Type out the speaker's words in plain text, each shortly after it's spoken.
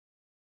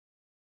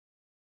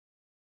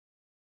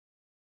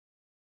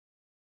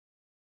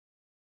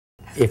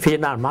If he's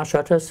not a martial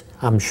artist,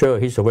 I'm sure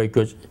he's a very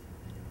good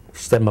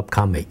stand-up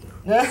comic.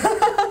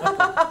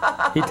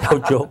 He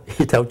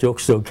tell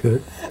jokes so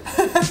good.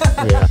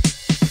 Yeah.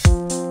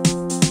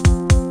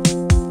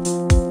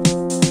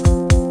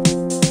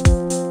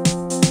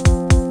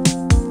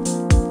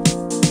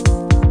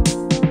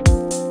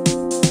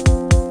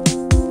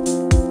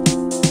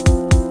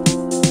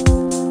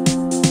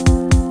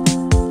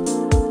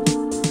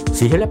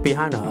 See, he left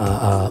behind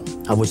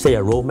I would say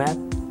a roadmap.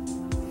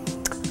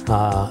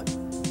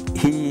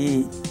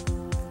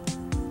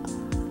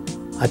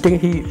 I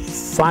think he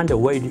found a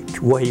way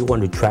to where he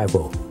wanted to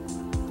travel,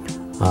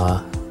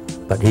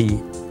 but he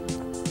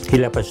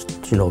left us,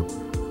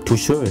 too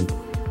soon.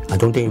 I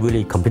don't think he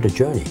really completed the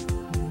journey.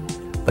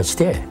 But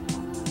still,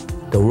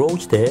 the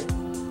road's there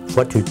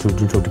for to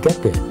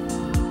get there.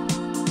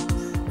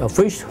 I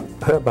first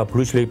heard about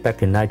Bruce Lee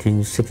back in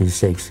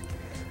 1966.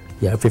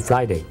 Yeah, every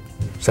Friday,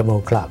 7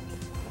 o'clock.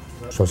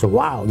 So I said,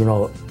 wow,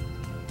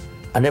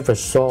 I never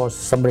saw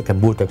somebody can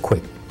move that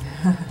quick,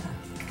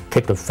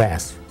 kick that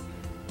fast.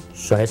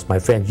 So I asked my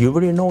friend, you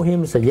really know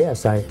him? He said,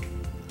 yes, I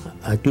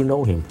do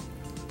know him.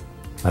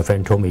 My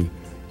friend told me,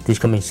 this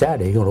coming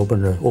Saturday, he's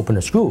going to open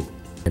a school.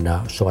 And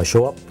so I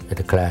show up at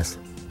the class.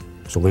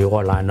 So we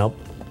all line up.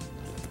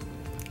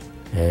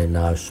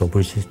 And so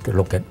Bruce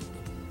look at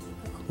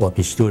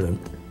his student.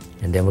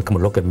 And then we come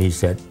and look at me and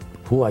said,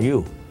 who are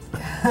you?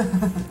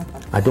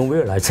 I don't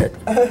realize it.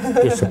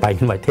 It's by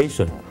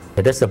invitation.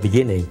 But that's the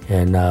beginning.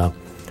 And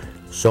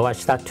so I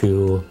start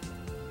to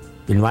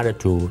invite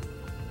to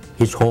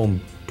his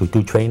home to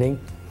do training.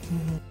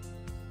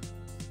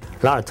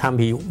 A lot of time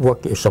he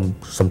worked some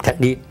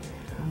technique,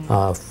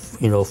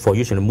 for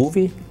using a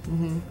movie.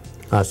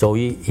 So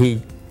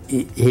he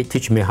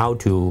teach me how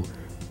to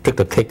take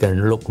the kick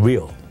and look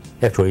real.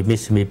 Actually, he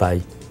missed me by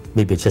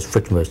maybe just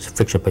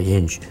friction per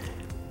inch.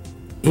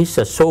 He's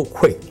so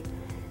quick.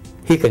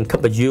 He can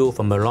come at you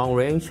from a long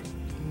range,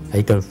 and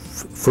he can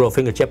throw a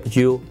finger jab at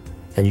you,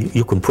 and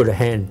you can put a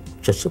hand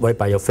just right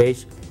by your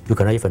face. You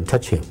cannot even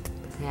touch him.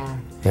 Yeah.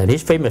 And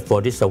he's famous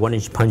for this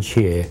 1-inch punch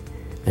here,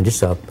 and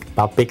this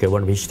about bigger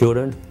one of his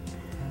students.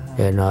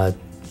 And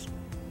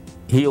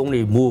he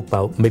only moved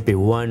about maybe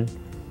one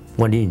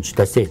inch.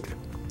 That's it.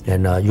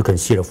 And you can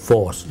see the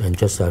force and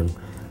just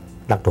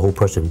knock the whole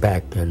person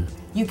back. And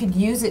you could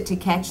use it to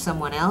catch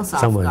someone else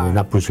off guard.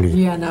 Not Bruce Lee.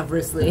 Yeah, not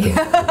Bruce Lee.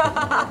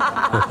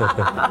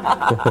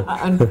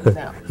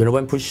 No.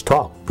 When Bruce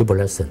talk, people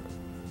listen.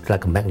 It's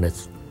like a magnet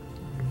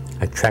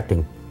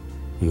attracting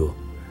you.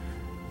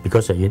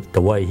 Because of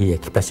the way he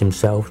expresses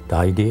himself, the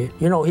idea.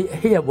 He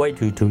had a way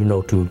to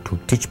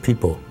teach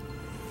people.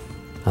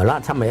 A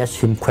lot of time I ask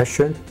him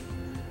questions.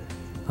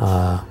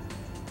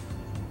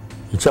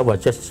 Instead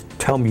of just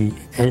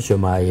answer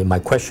my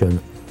question,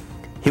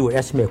 he would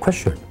ask me a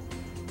question.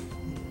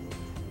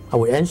 I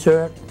would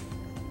answer it,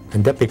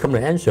 and that becomes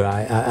the answer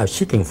I was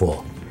seeking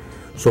for.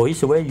 So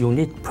he's a very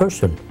unique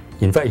person.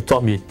 In fact, he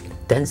taught me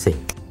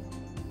dancing.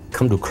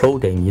 Come to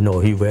clothing, he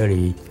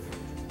really,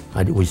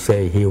 I would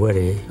say he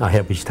really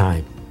ahead of his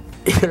time.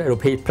 He like to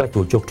play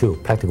practical joke too,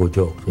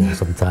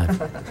 sometimes.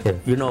 Yeah.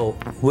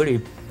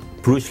 Really,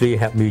 Bruce Lee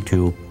helped me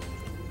to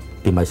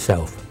be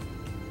myself.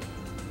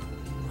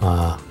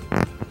 I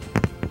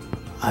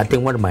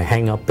think one of my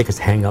biggest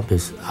hang-up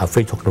is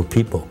afraid talking to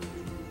people.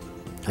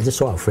 I'm just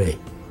so afraid.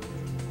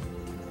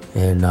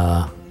 And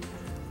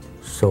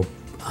so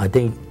I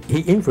think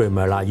he influenced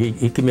me a lot. He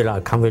gave me a lot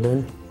of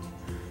confidence.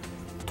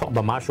 Talk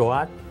about martial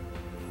art,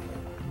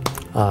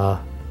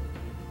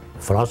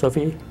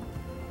 philosophy,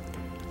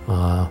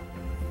 or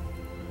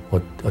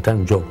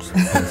telling jokes.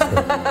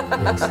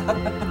 Yes.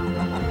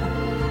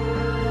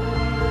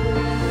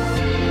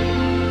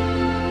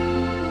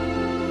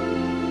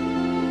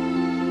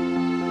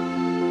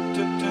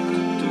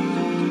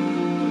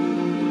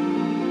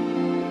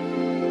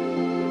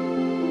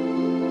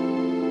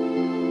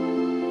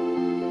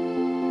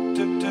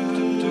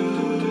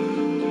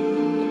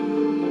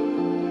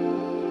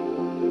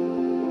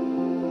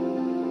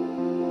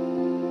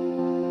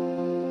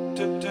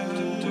 Da, da,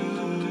 da.